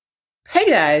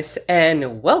guys,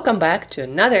 and welcome back to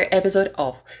another episode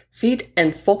of Fit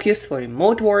and Focus for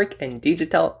Remote Work and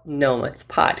Digital Nomads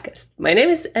podcast. My name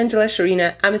is Angela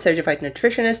Shurina. I'm a certified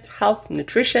nutritionist, health,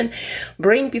 nutrition,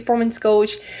 brain performance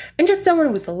coach, and just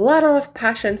someone with a lot of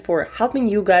passion for helping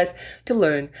you guys to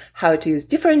learn how to use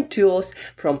different tools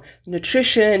from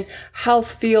nutrition, health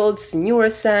fields,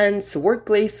 neuroscience,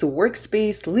 workplace,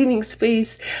 workspace, living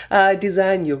space,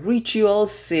 design your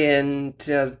rituals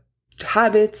and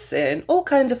habits and all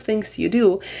kinds of things you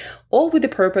do, all with the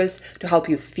purpose to help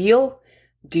you feel,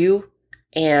 do,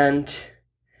 and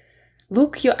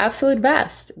look your absolute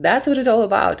best. That's what it's all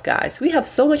about, guys. We have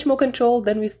so much more control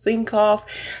than we think of.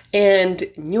 And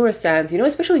neuroscience,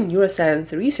 especially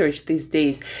neuroscience research these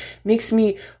days makes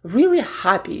me really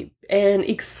happy and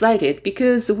excited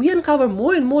because we uncover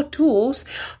more and more tools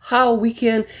how we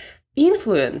can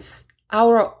influence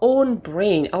our own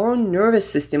brain, our own nervous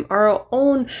system, our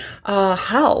own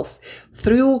health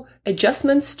through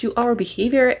adjustments to our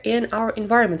behavior and our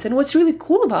environments. And what's really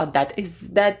cool about that is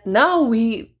that now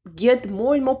we get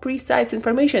more and more precise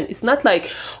information. It's not like,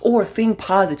 think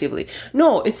positively.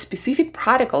 No, it's specific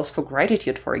protocols for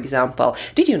gratitude, for example.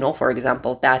 Did you know, for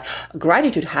example, that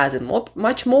gratitude has a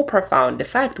much more profound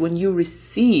effect when you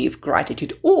receive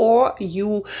gratitude or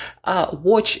you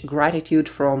watch gratitude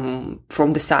from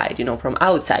the side, from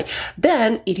outside,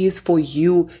 than it is for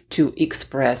you to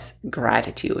express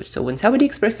gratitude. So when somebody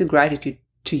expresses gratitude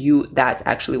to you, that's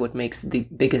actually what makes the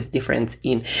biggest difference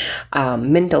in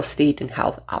mental state and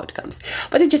health outcomes.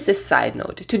 But it's just a side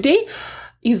note. Today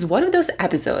is one of those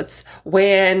episodes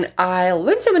when I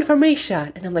learned some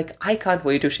information and I'm like, I can't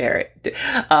wait to share it.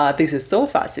 This is so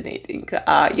fascinating.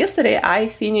 Yesterday, I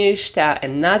finished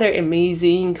another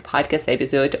amazing podcast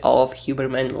episode of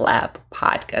Huberman Lab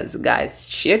podcast. Guys,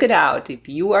 check it out. If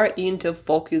you are into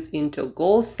focus, into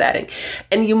goal setting,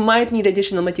 and you might need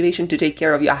additional motivation to take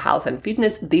care of your health and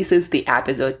fitness, this is the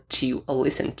episode to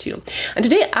listen to. And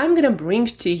today, I'm going to bring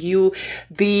to you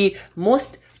the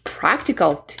most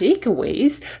practical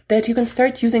takeaways that you can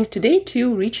start using today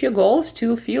to reach your goals,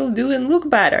 to feel, do, and look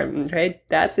better, right?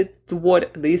 That's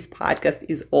what this podcast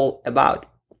is all about.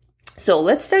 So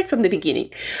let's start from the beginning.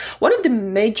 One of the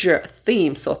major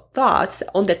themes or thoughts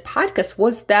on that podcast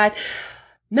was that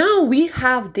now we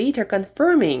have data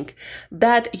confirming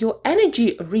that your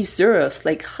energy reserves,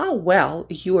 like how well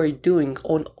you are doing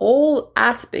on all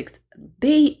aspects,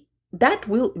 that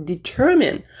will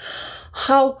determine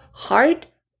how hard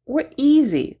or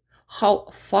easy, how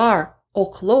far or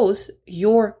close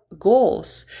your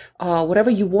goals, whatever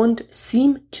you want,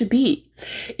 seem to be.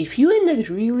 If you're in a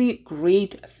really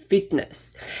great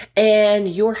fitness and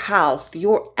your health,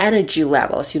 your energy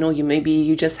levels,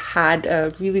 you just had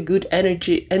a really good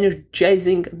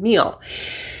energizing meal.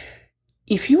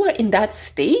 If you are in that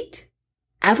state,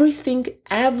 everything,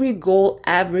 every goal,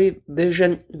 every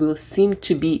vision will seem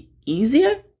to be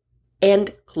easier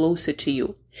and closer to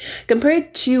you.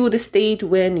 Compared to the state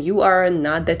when you are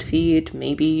not that fit,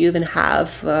 maybe you even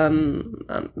have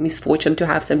misfortune to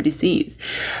have some disease,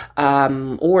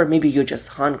 or maybe you're just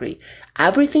hungry.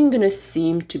 Everything gonna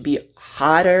seem to be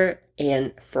harder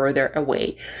and further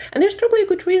away. And there's probably a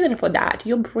good reason for that.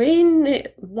 Your brain,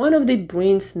 one of the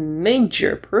brain's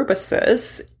major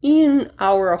purposes in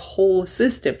our whole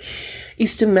system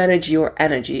is to manage your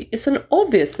energy. So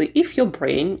obviously, if your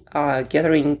brain,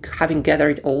 having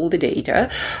gathered all the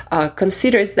data,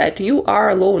 considers that you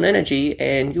are low on energy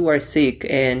and you are sick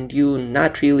and you're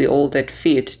not really all that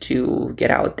fit to get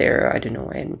out there,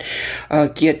 and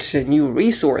get new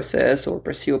resources or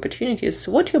pursue opportunities,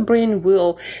 what your brain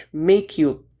will make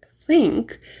you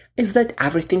think is that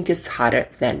everything is harder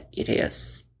than it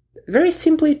is. Very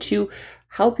simply to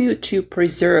help you to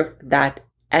preserve that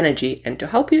energy and to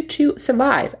help you to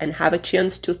survive and have a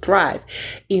chance to thrive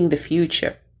in the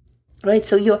future. Right?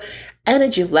 So your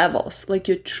energy levels, like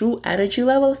your true energy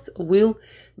levels, will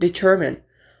determine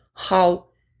how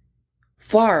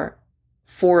far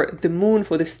for the moon,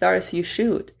 for the stars you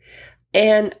shoot.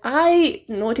 And I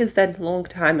noticed that a long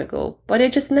time ago, but I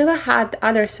just never had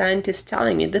other scientists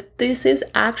telling me that this is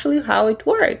actually how it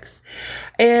works.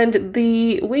 And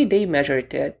the way they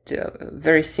measured it,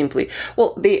 very simply,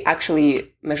 they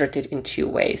actually measured it in two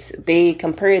ways. They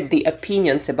compared the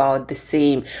opinions about the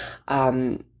same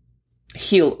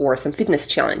hill or some fitness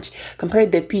challenge,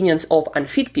 compared the opinions of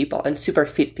unfit people and super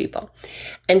fit people.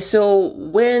 And so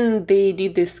when they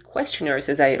did these questionnaires,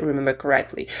 as I remember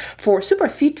correctly, for super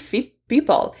fit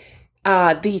people,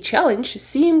 the challenge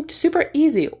seemed super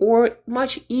easy or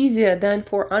much easier than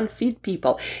for unfit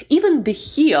people. Even the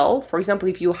hill, for example,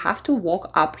 if you have to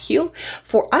walk uphill,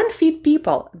 for unfit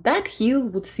people, that hill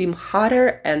would seem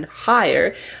harder and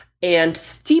higher and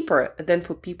steeper than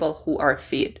for people who are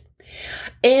fit.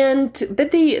 And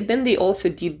then they also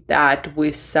did that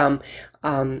with some,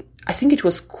 I think it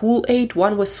was Kool-Aid.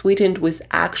 One was sweetened with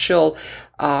actual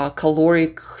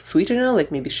caloric sweetener,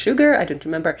 like maybe sugar, I don't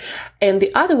remember. And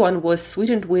the other one was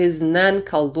sweetened with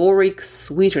non-caloric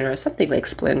sweetener, something like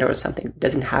Splenda or something. It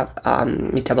doesn't have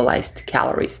metabolized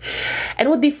calories. And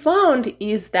what they found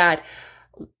is that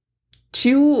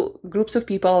two groups of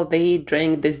people, they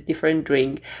drank this different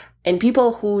drink. And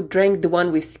people who drank the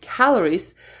one with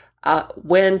calories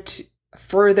went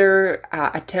further,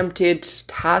 attempted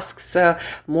tasks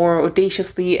more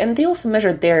audaciously, and they also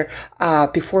measured their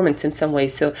performance in some way.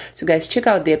 So guys, check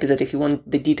out the episode if you want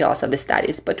the details of the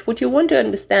studies. But what you want to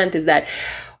understand is that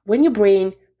when your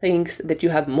brain thinks that you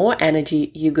have more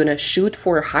energy, you're gonna shoot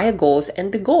for higher goals,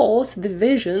 and the goals, the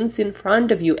visions in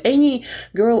front of you, any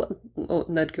goal,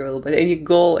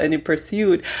 any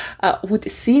pursuit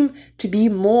would seem to be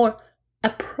more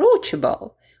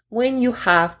approachable when you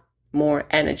have more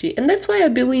energy. And that's why I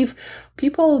believe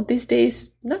people these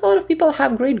days, not a lot of people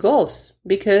have great goals,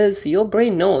 because your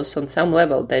brain knows on some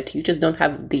level that you just don't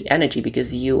have the energy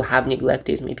because you have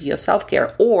neglected maybe your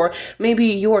self-care, or maybe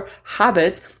your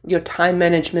habits, your time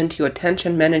management, your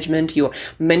attention management, your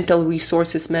mental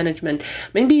resources management.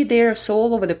 Maybe they're so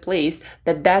all over the place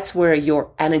that that's where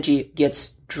your energy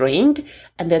gets drained,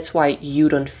 and that's why you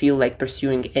don't feel like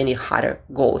pursuing any harder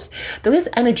goals. The less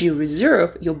energy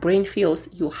reserve your brain feels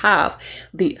you have,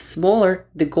 the smaller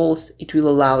the goals it will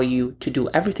allow you to do.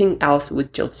 Everything else will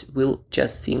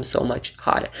just seem so much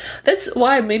harder. That's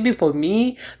why maybe for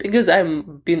me, because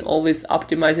I've been always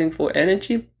optimizing for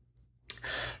energy,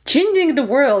 changing the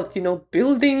world,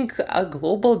 building a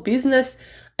global business,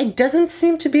 it doesn't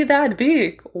seem to be that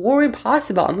big or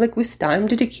impossible. I'm like, with time,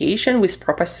 dedication, with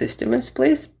proper system in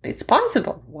place, it's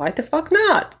possible. Why the fuck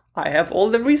not? I have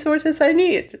all the resources I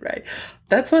need, right?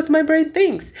 That's what my brain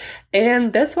thinks.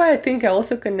 And that's why I think I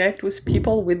also connect with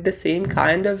people with the same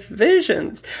kind of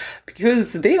visions,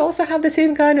 because they also have the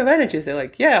same kind of energy. They're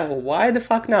like, yeah, well, why the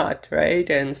fuck not, right?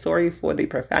 And sorry for the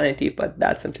profanity, but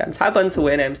that sometimes happens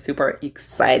when I'm super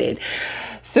excited.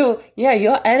 So yeah,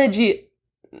 your energy,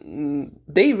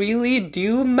 they really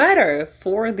do matter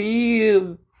for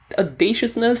the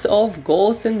audaciousness of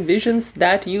goals and visions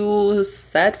that you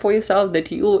set for yourself,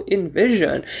 that you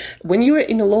envision. When you're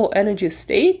in a low energy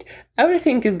state,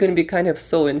 everything is going to be kind of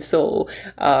so and so.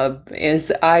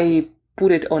 As I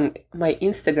put it on my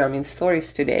Instagram in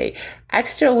stories today,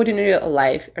 extraordinary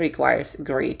life requires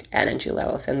great energy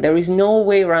levels, and there is no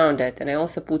way around it. And I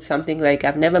also put something like,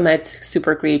 I've never met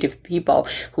super creative people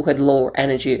who had lower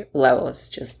energy levels.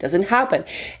 It just doesn't happen.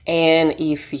 And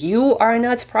if you are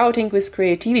not sprouting with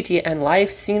creativity and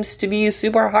life seems to be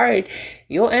super hard,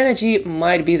 your energy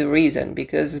might be the reason.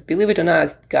 Because believe it or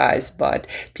not, guys, but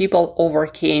people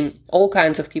overcame, all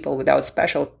kinds of people without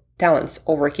special talents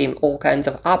overcame all kinds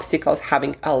of obstacles,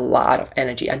 having a lot of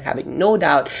energy and having no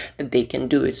doubt that they can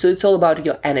do it. So it's all about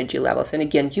your energy levels. And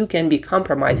again, you can be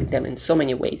compromising them in so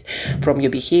many ways, from your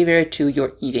behavior to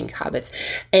your eating habits.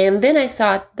 And then I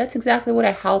thought, that's exactly what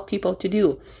I help people to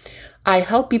do. I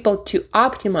help people to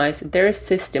optimize their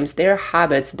systems, their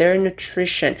habits, their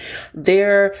nutrition,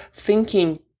 their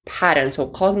thinking patterns or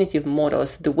cognitive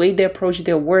models, the way they approach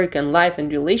their work and life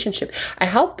and relationship. I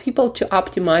help people to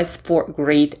optimize for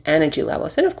great energy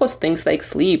levels. And of course, things like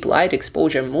sleep, light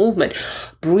exposure, movement,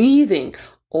 breathing,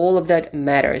 all of that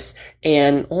matters.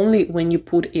 And only when you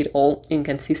put it all in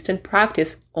consistent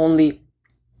practice, only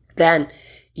then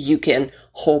you can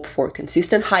hope for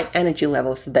consistent high energy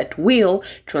levels that will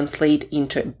translate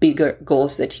into bigger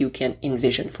goals that you can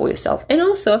envision for yourself. And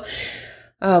also,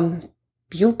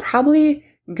 you'll probably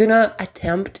gonna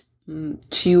attempt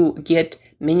to get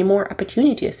many more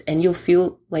opportunities, and you'll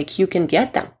feel like you can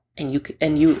get them, and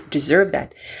you deserve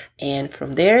that. And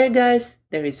from there, guys,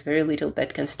 there is very little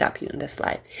that can stop you in this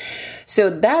life. So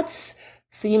that's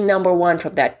theme number 1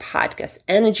 from that podcast,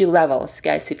 energy levels.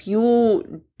 Guys, if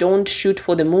you don't shoot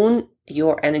for the moon,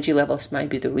 your energy levels might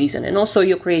be the reason. And also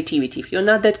your creativity. If you're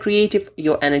not that creative,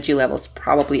 your energy levels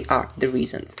probably are the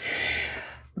reasons.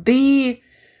 The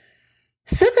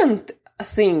second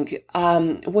thing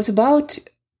was about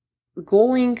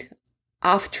going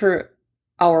after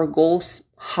our goals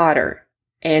harder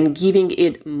and giving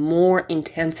it more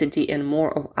intensity and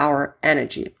more of our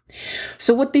energy.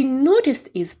 So what they noticed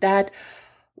is that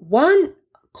one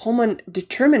common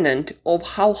determinant of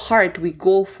how hard we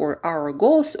go for our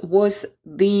goals was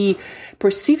the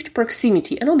perceived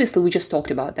proximity. And obviously we just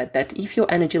talked about that if your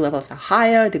energy levels are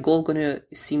higher, the goal gonna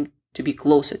seem to be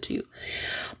closer to you.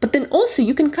 But then also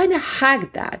you can kind of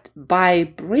hack that by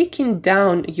breaking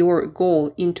down your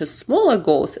goal into smaller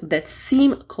goals that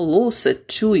seem closer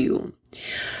to you.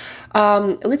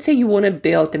 Let's say you want to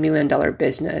build $1 million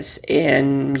business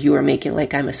and you are making,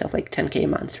 like I myself, like 10K a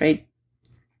month, right?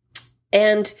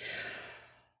 And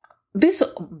this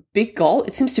big goal,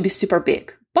 it seems to be super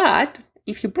big. But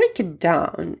if you break it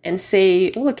down and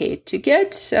say, well, okay, to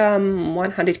get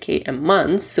 100K a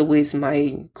month with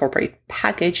my corporate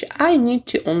package, I need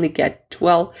to only get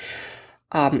 12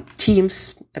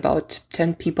 teams, about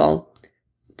 10 people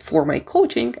for my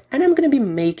coaching, and I'm going to be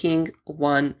making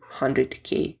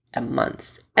 100K a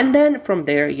month. And then from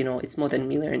there, it's more than $1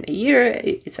 million a year,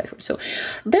 etc. So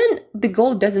then the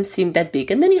goal doesn't seem that big.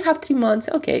 And then you have 3 months,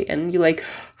 okay, and you're like,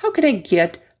 how can I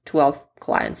get 12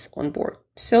 clients on board?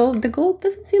 So the goal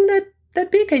doesn't seem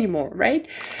that big anymore, right?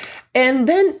 And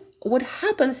then what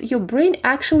happens, your brain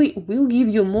actually will give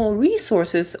you more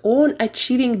resources on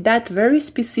achieving that very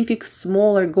specific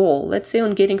smaller goal. Let's say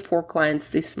on getting 4 clients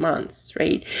this month,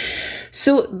 right?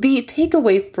 So the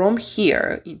takeaway from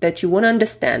here that you want to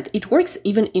understand, it works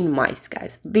even in mice,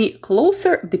 guys. The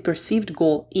closer the perceived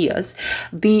goal is,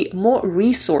 the more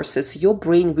resources your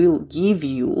brain will give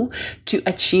you to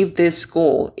achieve this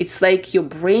goal. It's like your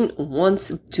brain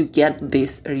wants to get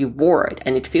this reward,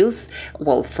 and it feels,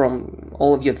 well, from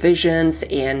all of your visions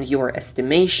and your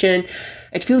estimation,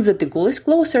 it feels that the goal is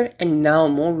closer and now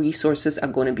more resources are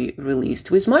going to be released.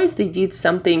 With mice, they did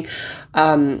something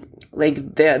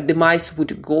like the mice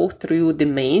would go through the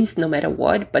maze no matter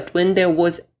what, but when there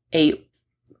was a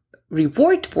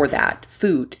reward for that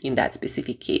food in that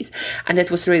specific case, and that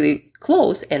was really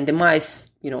close, and the mice,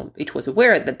 it was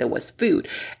aware that there was food,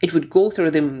 it would go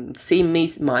through the same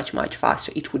maze much, much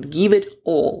faster. It would give it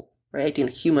all, right, in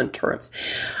human terms.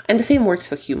 And the same works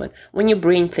for human. When your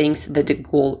brain thinks that the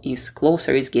goal is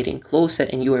closer, is getting closer,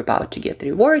 and you're about to get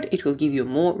the reward, it will give you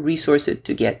more resources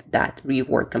to get that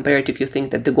reward. Compared if you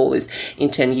think that the goal is in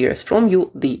 10 years from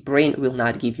you, the brain will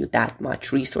not give you that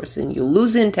much resources, and you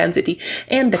lose the intensity,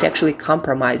 and that actually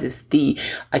compromises the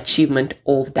achievement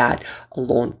of that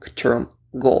long-term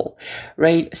goal,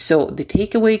 right? So the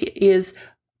takeaway is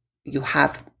you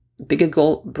have bigger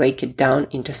goal, break it down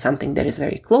into something that is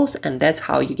very close, and that's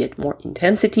how you get more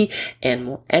intensity and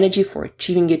more energy for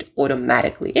achieving it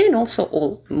automatically, and also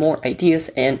all more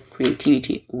ideas and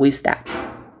creativity with that.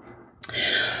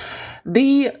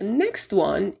 The next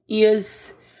one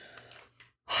is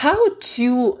how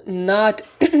to not,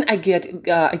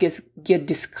 get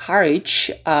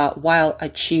discouraged while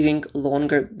achieving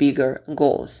longer, bigger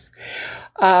goals.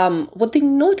 What they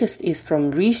noticed is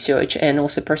from research and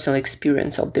also personal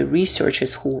experience of the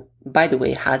researchers who, by the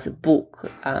way, has a book.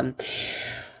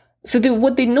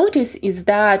 What they notice is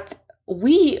that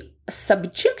we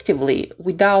subjectively,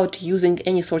 without using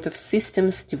any sort of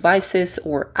systems, devices,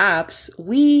 or apps,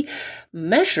 we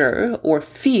measure or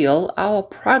feel our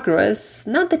progress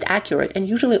not that accurate, and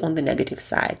usually on the negative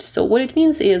side. So what it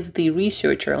means is the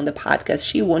researcher on the podcast,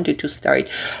 she wanted to start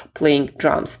playing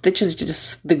drums. That is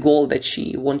just the goal that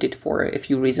she wanted for a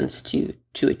few reasons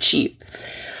to achieve.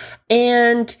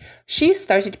 And she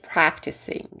started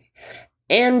practicing.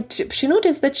 And she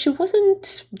noticed that she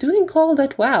wasn't doing all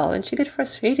that well, and she got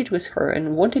frustrated with her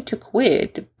and wanted to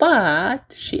quit.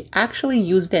 But she actually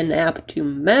used an app to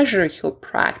measure her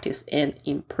practice and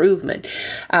improvement.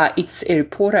 It's a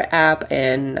reporter app,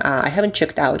 and I haven't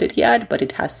checked out it yet, but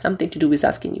it has something to do with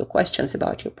asking you questions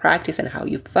about your practice and how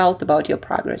you felt about your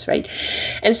progress, right?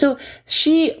 And so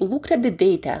she looked at the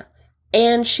data,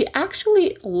 and she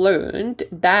actually learned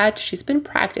that she's been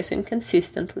practicing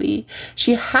consistently.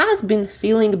 She has been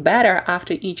feeling better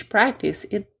after each practice.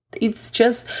 It's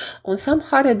just on some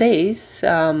harder days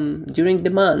during the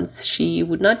months, she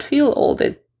would not feel all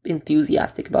that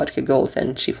enthusiastic about her goals,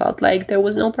 and she felt like there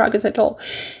was no progress at all,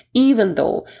 even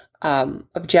though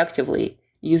objectively,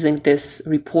 using this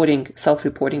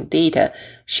self-reporting data,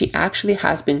 she actually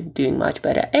has been doing much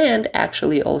better. And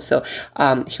actually also,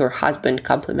 her husband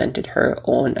complimented her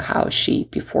on how she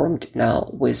performed now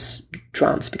with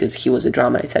drums, because he was a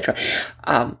drummer, etc.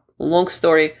 Long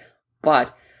story,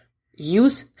 but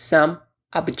use some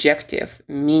objective,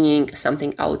 meaning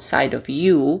something outside of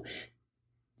you,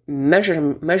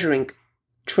 measuring,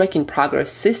 tracking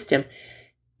progress system,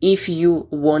 if you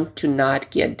want to not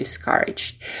get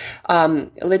discouraged.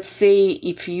 Let's say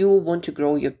if you want to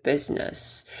grow your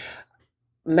business,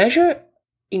 measure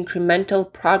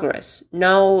incremental progress.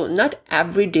 Now, not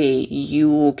every day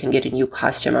you can get a new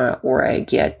customer or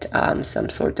get some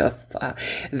sort of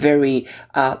very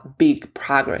big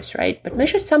progress, right? But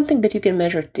measure something that you can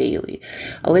measure daily.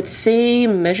 Let's say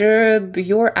measure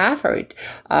your effort.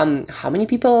 How many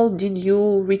people did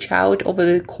you reach out over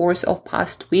the course of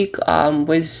past week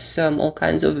with all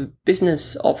kinds of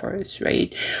business offers,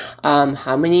 right?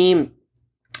 How many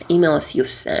emails you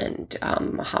send,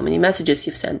 how many messages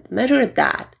you sent, measure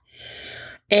that.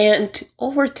 And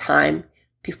over time,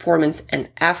 performance and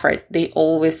effort, they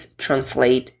always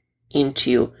translate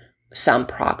into some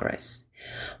progress.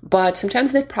 But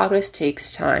sometimes that progress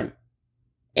takes time.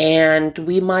 And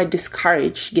we might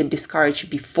get discouraged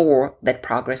before that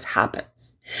progress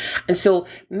happens. And so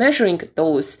measuring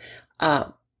those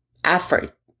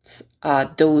efforts,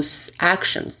 those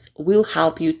actions will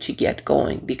help you to get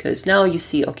going, because now you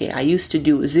see, okay, I used to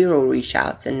do 0 reach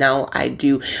outs and now I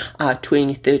do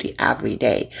 20, 30 every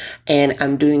day. And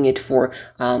I'm doing it for,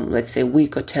 let's say a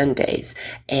week or 10 days.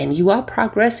 And you are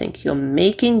progressing. You're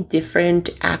making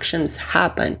different actions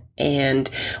happen. And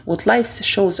what life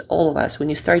shows all of us, when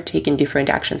you start taking different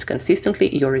actions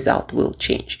consistently, your result will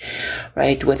change,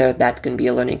 right? Whether that can be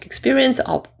a learning experience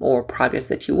or progress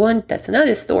that you want, that's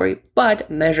another story.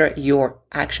 But measure your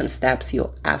action steps,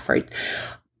 your effort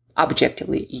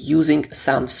objectively using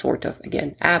some sort of,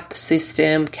 again, app,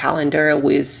 system, calendar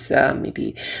with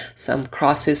maybe some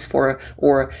crosses for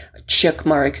or check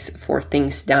marks for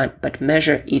things done, but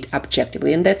measure it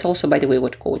objectively. And that's also, by the way,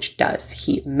 what coach does.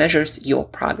 He measures your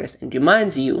progress and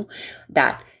reminds you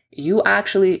that you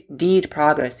actually did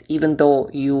progress, even though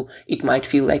it might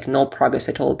feel like no progress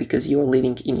at all because you're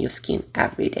living in your skin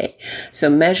every day. So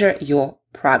measure your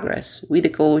progress with a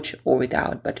coach or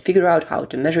without, but figure out how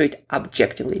to measure it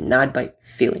objectively, not by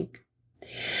feeling.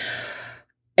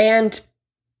 And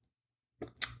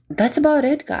that's about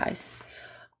it, guys.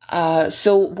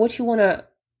 So what you want to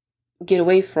get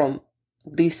away from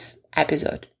this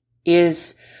episode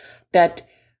is that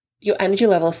your energy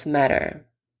levels matter.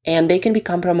 And they can be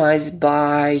compromised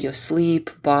by your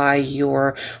sleep, by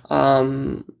your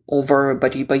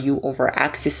by you over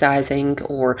exercising,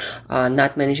 or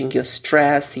not managing your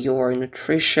stress, your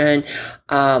nutrition,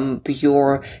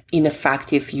 your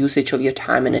ineffective usage of your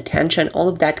time and attention. All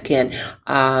of that can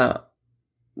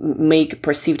make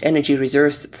perceived energy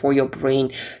reserves for your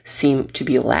brain seem to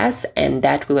be less, and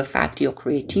that will affect your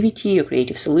creativity, your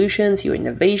creative solutions, your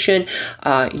innovation,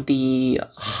 the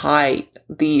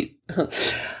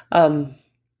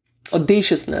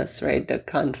audaciousness, right? I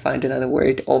can't find another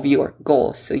word, of your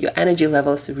goals. So your energy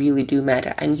levels really do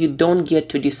matter, and you don't get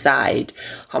to decide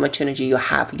how much energy you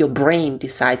have. Your brain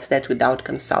decides that without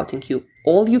consulting you.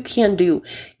 All you can do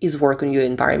is work on your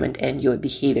environment and your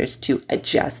behaviors to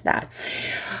adjust that.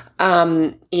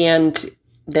 And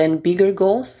then bigger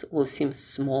goals will seem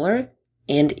smaller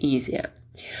and easier.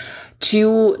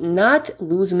 To not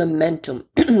lose momentum,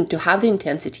 to have the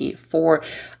intensity for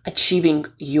achieving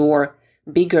your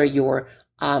bigger, your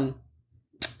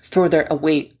further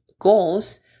away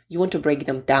goals, you want to break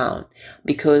them down,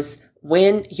 because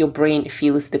when your brain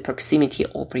feels the proximity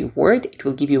of reward, it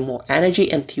will give you more energy,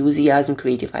 enthusiasm,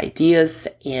 creative ideas,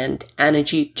 and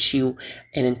energy to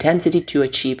and intensity to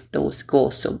achieve those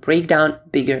goals. So break down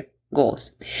bigger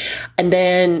goals. And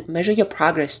then measure your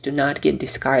progress. Do not get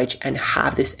discouraged and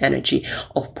have this energy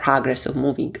of progress, of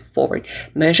moving forward.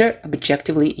 Measure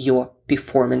objectively your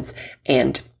performance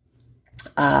and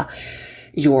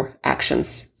your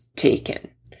actions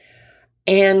taken.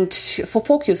 And for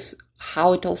focus,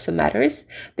 how it also matters,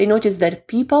 they notice that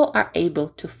people are able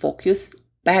to focus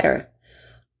better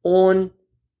on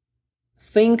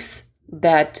things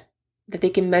that they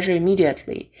can measure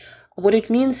immediately. What it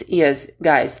means is,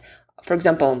 guys, for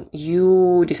example,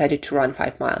 you decided to run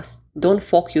 5 miles. Don't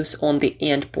focus on the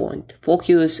end point.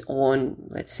 Focus on,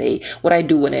 let's say, what I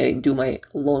do when I do my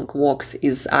long walks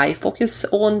is I focus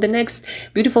on the next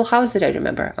beautiful house that I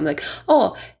remember. I'm like,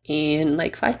 oh, in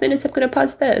like 5 minutes, I'm going to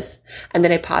pass this. And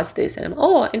then I pass this and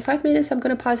in 5 minutes, I'm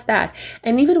going to pass that.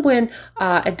 And even when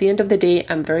at the end of the day,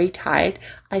 I'm very tired,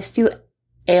 I still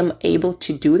am able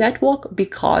to do that walk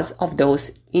because of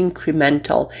those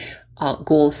incremental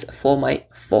goals for my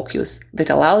focus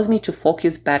that allows me to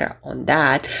focus better on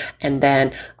that. And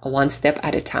then one step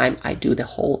at a time, I do the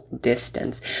whole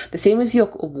distance. The same as your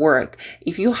work.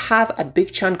 If you have a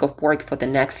big chunk of work for the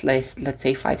next, let's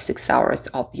say 5-6 hours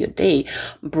of your day,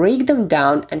 break them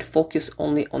down and focus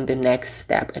only on the next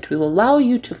step. It will allow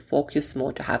you to focus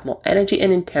more, to have more energy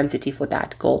and intensity for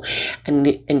that goal. And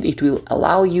it will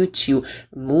allow you to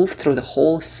move through the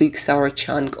whole 6-hour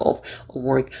chunk of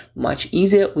work much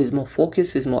easier with more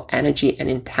focus with more energy and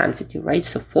intensity, right?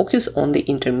 So focus on the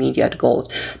intermediate goals,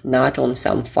 not on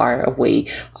some far away,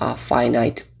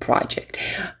 finite project.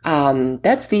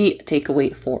 That's the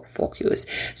takeaway for focus.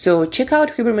 So check out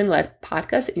Huberman-led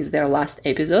podcast. Is their last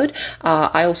episode.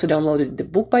 I also downloaded the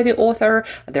book by the author.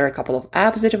 There are a couple of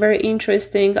apps that are very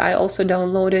interesting. I also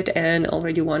downloaded and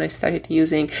already one I started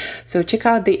using. So check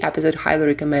out the episode. Highly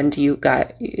recommend you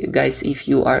guys if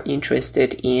you are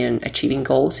interested in achieving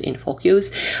goals in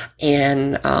focus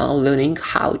and learning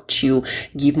how to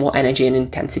give more energy and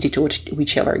intensity to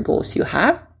whichever goals you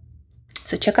have.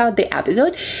 So check out the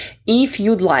episode. If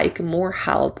you'd like more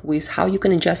help with how you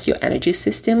can adjust your energy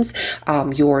systems,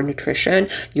 your nutrition,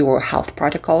 your health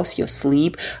protocols, your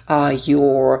sleep,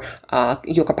 your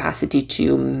capacity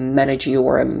to manage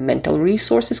your mental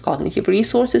resources, cognitive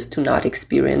resources, to not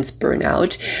experience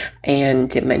burnout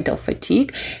and mental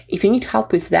fatigue. If you need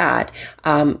help with that,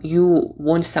 you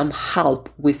want some help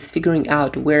with figuring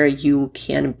out where you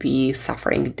can be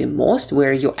suffering the most,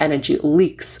 where your energy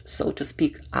leaks, so to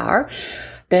speak, are,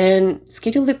 then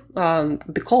schedule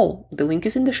the call. The link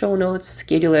is in the show notes.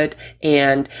 Schedule it,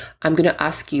 and I'm going to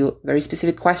ask you very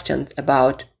specific questions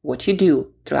about what you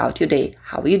do throughout your day,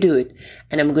 how you do it,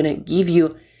 and I'm going to give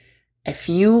you a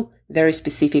few very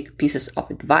specific pieces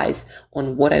of advice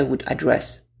on what I would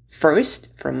address first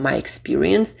from my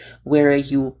experience, where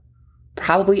you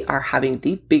probably are having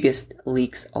the biggest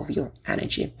leaks of your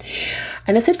energy.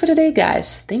 And that's it for today,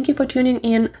 guys. Thank you for tuning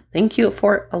in. Thank you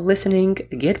for listening.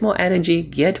 Get more energy,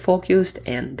 get focused,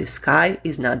 and the sky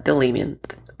is not the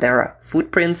limit. There are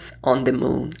footprints on the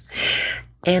moon.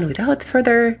 And without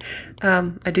further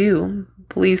ado,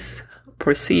 please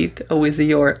proceed with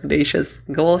your audacious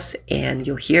goals, and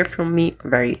you'll hear from me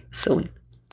very soon.